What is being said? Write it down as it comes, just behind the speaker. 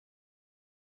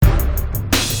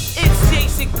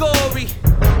Jasongory,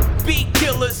 beat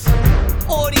killers,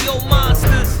 audio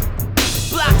monsters,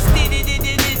 blocks did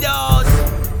it ours.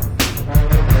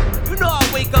 You know I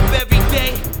wake up every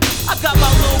day, I got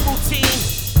my little routine.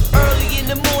 Early in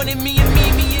the morning, me and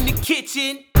Mimi in the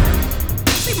kitchen.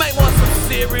 She might want some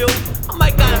cereal, I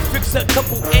might gotta fix a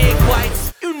couple egg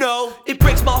whites. You know, it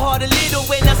breaks my heart a little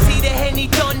when I see the Henny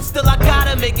done. Still I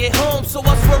gotta make it home, so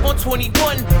I swerve on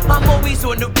 21. I'm always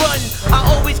on the run,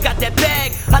 I always got that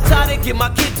bag. I try to give my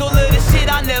kids all of the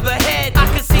shit I never had. I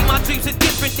can see my dreams are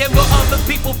different than what other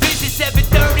people vision.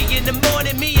 7:30 in the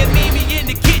morning, me and Mimi in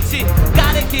the kitchen.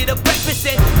 Gotta get a breakfast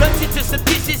and lunch into some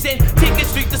dishes and take a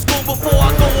street to school before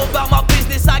I go about my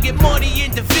business. I get money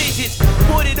in divisions,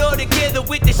 put it all together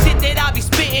with the shit that I be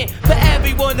spitting for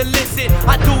everyone to listen.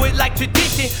 I do it like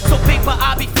tradition, so paper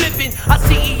I be flipping. I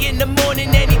see E in the morning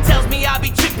and he tells me I be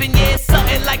tripping. Yeah, it's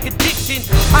something like addiction,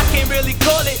 I can't really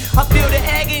call it. I feel the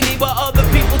agony while other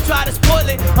people try to spoil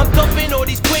it. I'm dumping all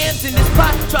these grams in this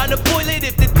pot, trying to boil it.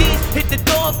 If the D's hit the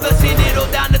door, I'm flushing it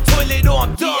all down the toilet or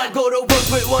I'm done. Yeah, I go to work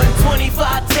with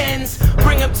 125 10s,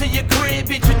 bring them to your crib,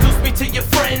 introduce me to your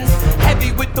friends.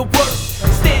 Heavy with the work,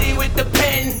 steady with the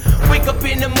pen. Wake up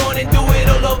in the morning, do it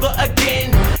all over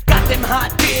again. Got them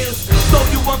hot deals, throw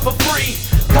you one for free.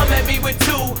 Come at me with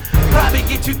two, probably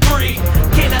get you three.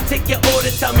 Can I take your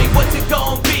order, tell me what's it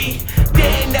gon' be?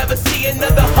 They ain't never see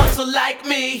another hustle like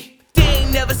me. They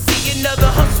ain't never see another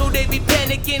hustle, they be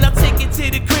panicking. I take it to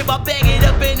the crib, I bag it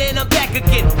up and then I'm back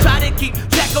again. Try to keep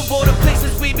track of all the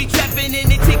places we be trapping in.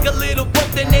 They take a little bump,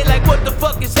 then they like, what the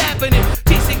fuck is happening?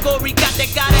 Jasongory got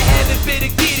that, gotta have it,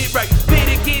 better get it right.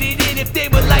 Better get it in if they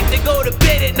would like to go to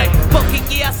bed at night. Fuck it,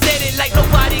 yeah, I said it like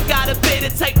nobody got a better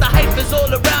type. The hype is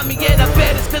all around me and I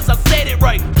bet it's cause I said it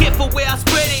right. Careful where I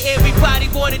spread it, everybody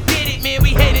wanna did it. Man,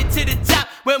 we headed to the top,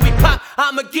 when we pop,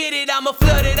 I'ma get it, I'ma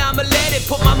flood it, I'ma let it.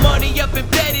 Put my money up and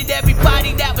bet it.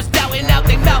 Everybody that was doubting out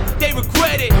they mouth, they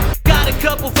regret it. Got a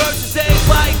couple verses,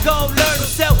 everybody gon' learn them.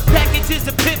 Sell packages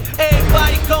of pimp,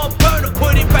 everybody gon' burn them.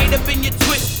 Put it right up in your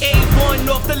twist, ain't one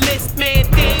off the list. Man,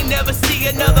 they ain't never see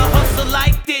another hustle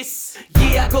like this.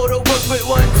 Yeah, I go to work with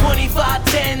 125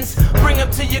 10s, bring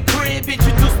them to your crib,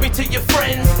 introduce me to your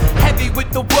friends. Heavy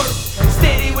with the work,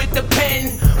 steady with the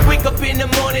pen. Wake up in the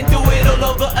morning, do it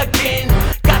all over again.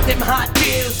 Got them hot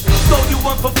deals, throw you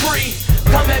one for free.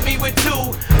 Come at me with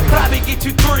two, probably get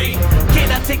you three.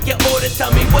 Can I take your order,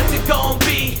 tell me what's it gon'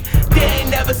 be? They ain't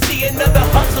never see another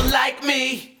hustle like